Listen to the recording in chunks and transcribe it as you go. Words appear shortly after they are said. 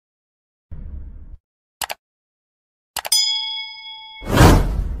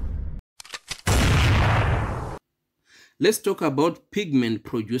Let's talk about pigment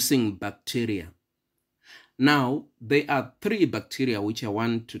producing bacteria. Now, there are 3 bacteria which I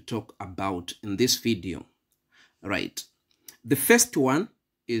want to talk about in this video. Right. The first one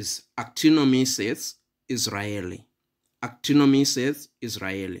is Actinomyces israeli. Actinomyces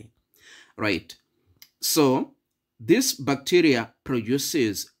israeli. Right. So, this bacteria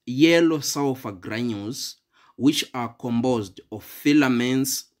produces yellow sulfur granules which are composed of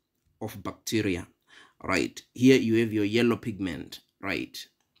filaments of bacteria. Right. Here you have your yellow pigment. Right.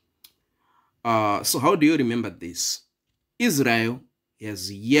 So how do you remember this? Israel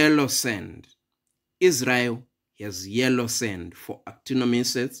has yellow sand. Israel has yellow sand for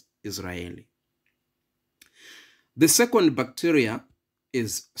Actinomyces israeli. The second bacteria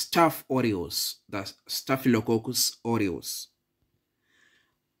is Staph aureus, that's Staphylococcus aureus.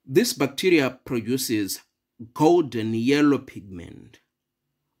 This bacteria produces golden yellow pigment.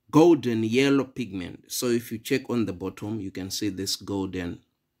 Golden yellow pigment. So if you check on the bottom, you can see this golden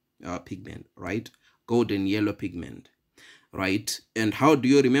pigment, right? Golden yellow pigment, right? And how do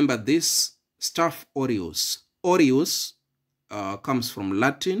you remember this? Staph aureus. Aureus comes from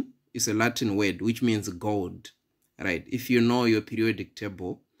Latin. It's a Latin word which means gold, right? If you know your periodic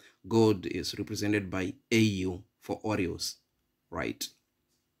table, gold is represented by AU for aureus, right?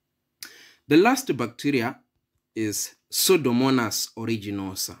 The last bacteria is Pseudomonas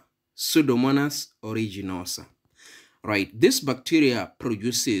aeruginosa. Pseudomonas aeruginosa. Right, this bacteria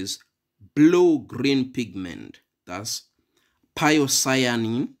produces blue-green pigment, that's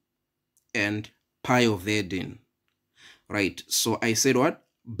pyocyanin and pyoverdin. Right, so I said what?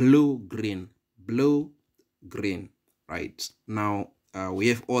 Blue-green, blue-green. Right, now we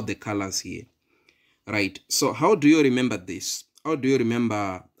have all the colors here. Right, so how do you remember this? How do you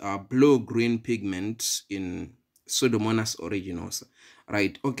remember blue-green pigment in Pseudomonas aeruginosa?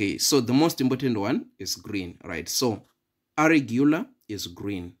 Right, okay, so the most important one is green, right? So Aurigula is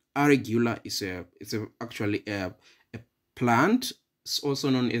green. Aurigula is actually a plant. It's also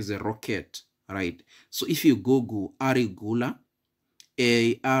known as a rocket, right? So if you Google Aurigula,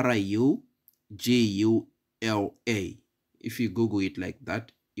 Aurugula, if you Google it like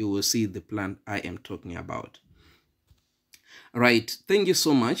that, you will see the plant I am talking about. Right, thank you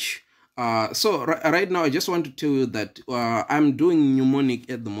so much. So right now I just want to tell you that I'm doing mnemonic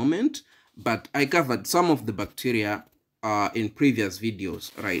at the moment, but I covered some of the bacteria in previous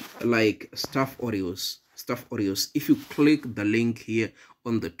videos, right? Like Staph aureus. If you click the link here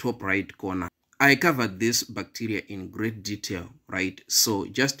on the top right corner, I covered this bacteria in great detail, right? So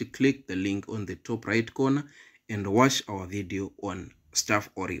just click the link on the top right corner and watch our video on Staph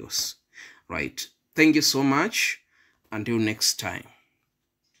aureus, right? Thank you so much. Until next time.